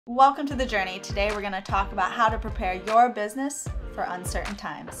Welcome to the journey. Today we're going to talk about how to prepare your business for uncertain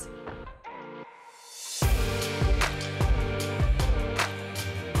times.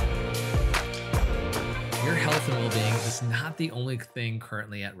 Your health and well-being is not the only thing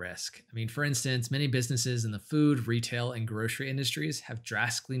currently at risk. For instance, many businesses in the food, retail, and grocery industries have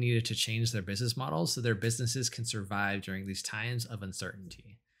drastically needed to change their business models so their businesses can survive during these times of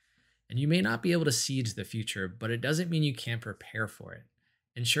uncertainty. And you may not be able to see into the future, but it doesn't mean you can't prepare for it.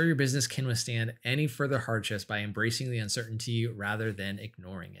 Ensure your business can withstand any further hardships by embracing the uncertainty rather than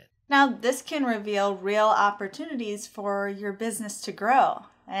ignoring it. Now, this can reveal real opportunities for your business to grow.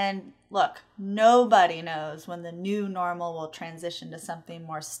 And look, nobody knows when the new normal will transition to something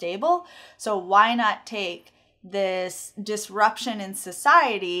more stable. So why not take this disruption in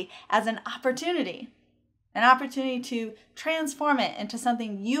society as an opportunity to transform it into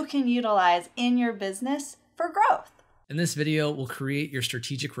something you can utilize in your business for growth? In this video, we'll create your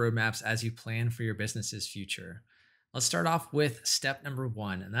strategic roadmaps as you plan for your business's future. Let's start off with step number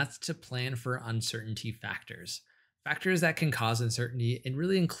 1, and that's to plan for uncertainty factors. Factors that can cause uncertainty and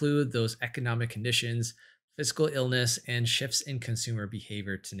really include those economic conditions, physical illness, and shifts in consumer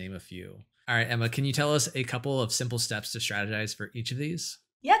behavior, to name a few. All right, Emma, can you tell us a couple of simple steps to strategize for each of these?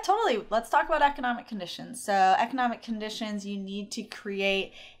 Yeah, totally. Let's talk about economic conditions. So economic conditions, you need to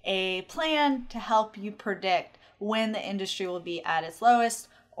create a plan to help you predict when the industry will be at its lowest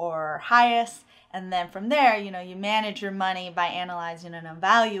or highest. And then from there, you manage your money by analyzing and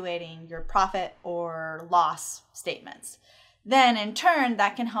evaluating your profit or loss statements. Then in turn,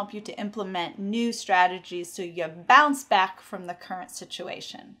 that can help you to implement new strategies so you bounce back from the current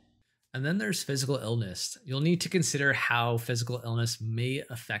situation. And then there's physical illness. You'll need to consider how physical illness may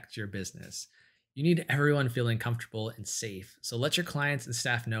affect your business. You need everyone feeling comfortable and safe. So let your clients and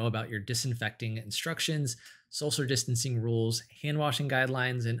staff know about your disinfecting instructions, social distancing rules, hand washing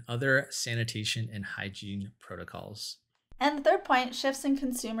guidelines, and other sanitation and hygiene protocols. And the third point, shifts in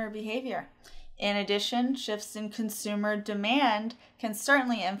consumer behavior. In addition, shifts in consumer demand can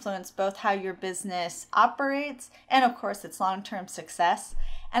certainly influence both how your business operates and, of course, its long-term success.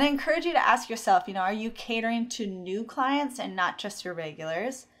 And I encourage you to ask yourself, are you catering to new clients and not just your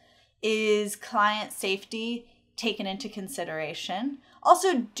regulars? Is client safety taken into consideration?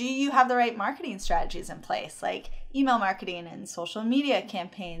 Also, do you have the right marketing strategies in place, like email marketing and social media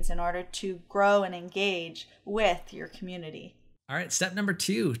campaigns, in order to grow and engage with your community? All right, step number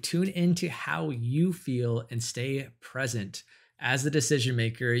 2, tune into how you feel and stay present. As the decision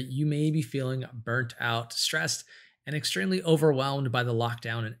maker, you may be feeling burnt out, stressed, and extremely overwhelmed by the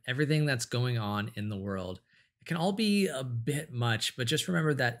lockdown and everything that's going on in the world. It can all be a bit much, but just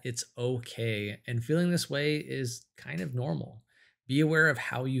remember that it's okay, and feeling this way is kind of normal. Be aware of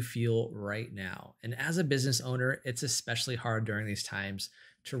how you feel right now. And as a business owner, it's especially hard during these times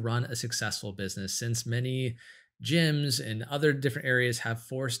to run a successful business, since many gyms and other different areas have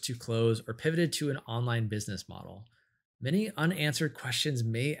forced to close or pivoted to an online business model. Many unanswered questions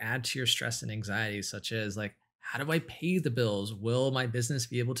may add to your stress and anxiety, such as how do I pay the bills? Will my business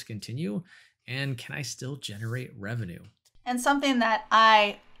be able to continue? And can I still generate revenue? And something that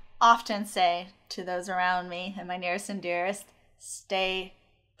I often say to those around me and my nearest and dearest, stay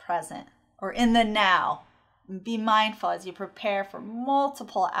present or in the now. Be mindful as you prepare for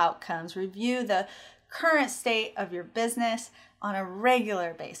multiple outcomes. Review the current state of your business on a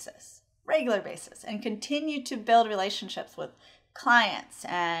regular basis, and continue to build relationships with clients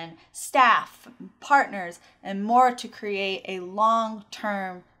and staff, partners, and more to create a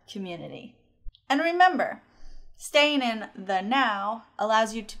long-term community. And remember, staying in the now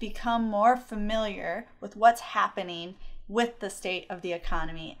allows you to become more familiar with what's happening with the state of the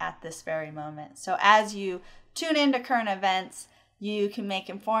economy at this very moment. So as you tune into current events, you can make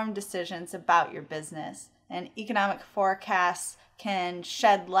informed decisions about your business. And economic forecasts can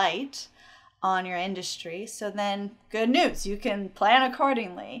shed light on your industry. So then, good news, you can plan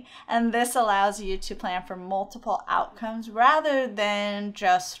accordingly. And this allows you to plan for multiple outcomes rather than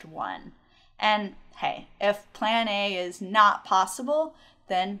just one. And hey, if plan A is not possible,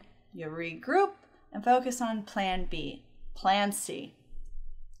 then you regroup and focus on plan B, plan C,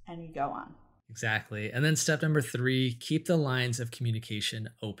 and you go on. Exactly. And then step number 3, keep the lines of communication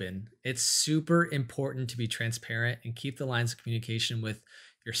open. It's super important to be transparent and keep the lines of communication with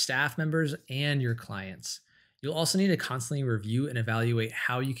your staff members and your clients. You'll also need to constantly review and evaluate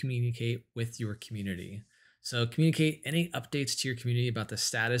how you communicate with your community. So communicate any updates to your community about the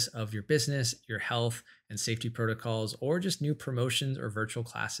status of your business, your health and safety protocols, or just new promotions or virtual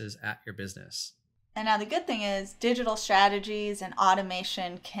classes at your business. And now the good thing is digital strategies and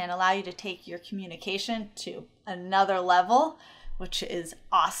automation can allow you to take your communication to another level which is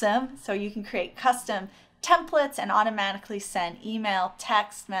awesome. So you can create custom templates and automatically send email,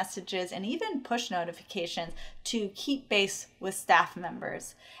 text messages, and even push notifications to keep pace with staff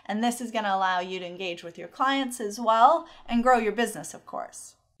members. And this is going to allow you to engage with your clients as well and grow your business, of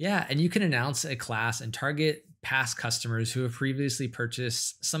course. Yeah, and you can announce a class and target past customers who have previously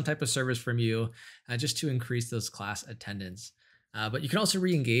purchased some type of service from you just to increase those class attendance. But you can also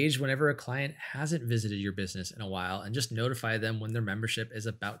re-engage whenever a client hasn't visited your business in a while and just notify them when their membership is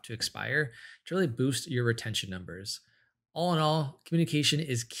about to expire to really boost your retention numbers. All in all, communication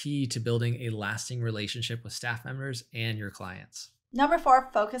is key to building a lasting relationship with staff members and your clients. Number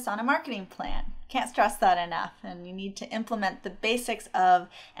 4, focus on a marketing plan. Can't stress that enough. And you need to implement the basics of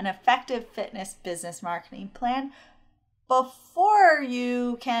an effective fitness business marketing plan. Before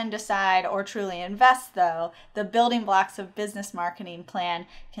you can decide or truly invest, though, the building blocks of business marketing plan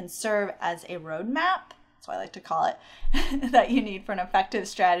can serve as a roadmap, that's what I like to call it, that you need for an effective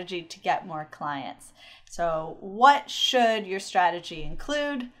strategy to get more clients. So what should your strategy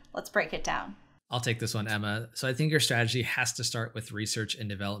include? Let's break it down. I'll take this one, Emma. So I think your strategy has to start with research and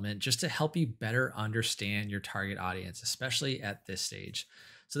development just to help you better understand your target audience, especially at this stage.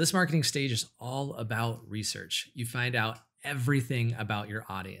 So this marketing stage is all about research. You find out everything about your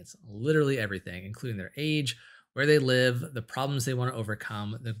audience, literally everything, including their age, where they live, the problems they want to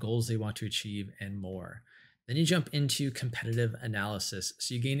overcome, the goals they want to achieve, and more. Then you jump into competitive analysis,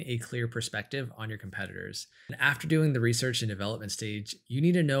 so you gain a clear perspective on your competitors. And after doing the research and development stage, you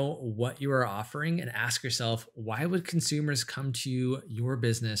need to know what you are offering and ask yourself, why would consumers come to your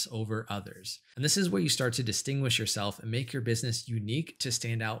business over others? And this is where you start to distinguish yourself and make your business unique to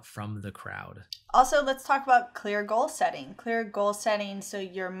stand out from the crowd. Also, let's talk about clear goal setting. Clear goal setting so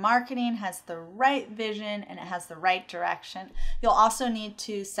your marketing has the right vision and it has the right direction. You'll also need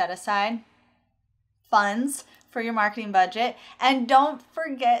to set aside funds for your marketing budget. And don't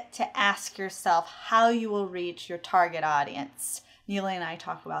forget to ask yourself how you will reach your target audience. Neely and I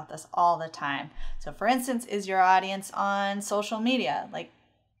talk about this all the time. So for instance, is your audience on social media like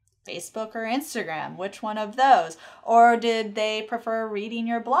Facebook or Instagram? Which one of those? Or did they prefer reading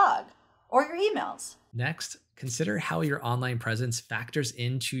your blog or your emails? Next, consider how your online presence factors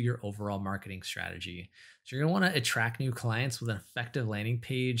into your overall marketing strategy. So you're going to want to attract new clients with an effective landing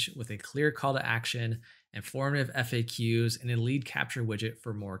page with a clear call to action, informative FAQs, and a lead capture widget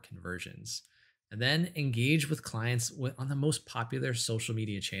for more conversions. And then engage with clients on the most popular social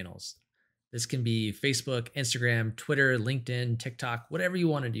media channels. This can be Facebook, Instagram, Twitter, LinkedIn, TikTok, whatever you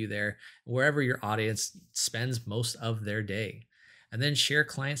want to do there, wherever your audience spends most of their day. And then share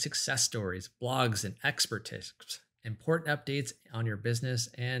client success stories, blogs, and expert tips, important updates on your business,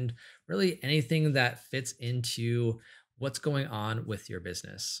 and really anything that fits into what's going on with your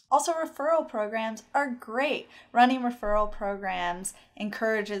business. Also, referral programs are great. Running referral programs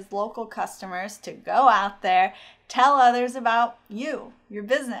encourages local customers to go out there, tell others about you, your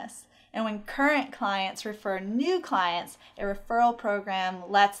business. And when current clients refer new clients, a referral program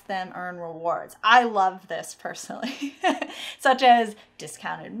lets them earn rewards. I love this personally, such as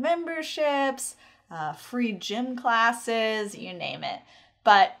discounted memberships, free gym classes, you name it.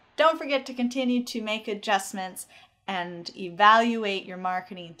 But don't forget to continue to make adjustments and evaluate your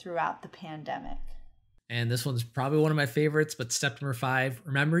marketing throughout the pandemic. And this one's probably one of my favorites, but step number 5,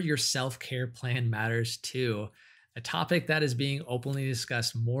 remember your self-care plan matters too. A topic that is being openly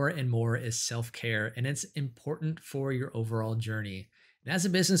discussed more and more is self-care, and it's important for your overall journey. And as a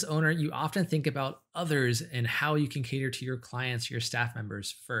business owner, you often think about others and how you can cater to your clients, your staff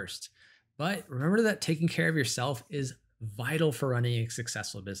members first. But remember that taking care of yourself is vital for running a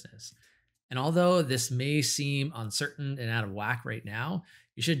successful business. And although this may seem uncertain and out of whack right now,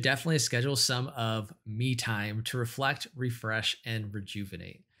 you should definitely schedule some of me time to reflect, refresh, and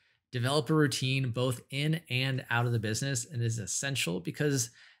rejuvenate. Develop a routine both in and out of the business, and is essential because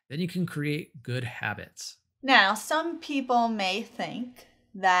then you can create good habits. Now, some people may think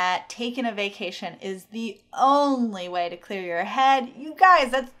that taking a vacation is the only way to clear your head. You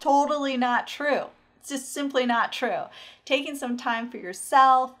guys, that's totally not true. It's just simply not true. Taking some time for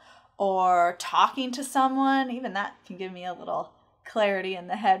yourself or talking to someone, even that can give me a little clarity in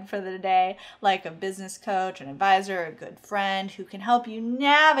the head for the day, like a business coach, an advisor, a good friend who can help you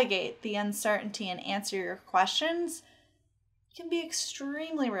navigate the uncertainty and answer your questions, can be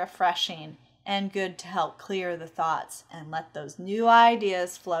extremely refreshing and good to help clear the thoughts and let those new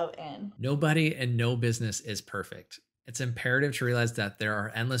ideas flow in. Nobody and no business is perfect. It's imperative to realize that there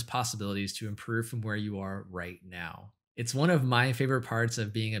are endless possibilities to improve from where you are right now. It's one of my favorite parts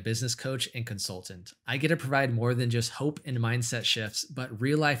of being a business coach and consultant. I get to provide more than just hope and mindset shifts, but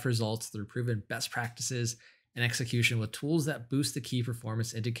real life results through proven best practices and execution with tools that boost the key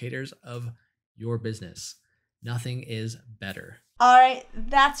performance indicators of your business. Nothing is better. All right,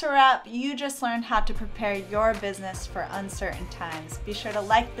 that's a wrap. You just learned how to prepare your business for uncertain times. Be sure to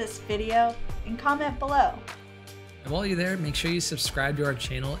like this video and comment below. And while you're there, make sure you subscribe to our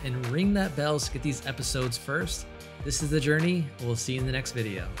channel and ring that bell to get these episodes first. This is The Journey, and we'll see you in the next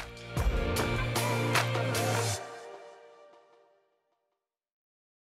video.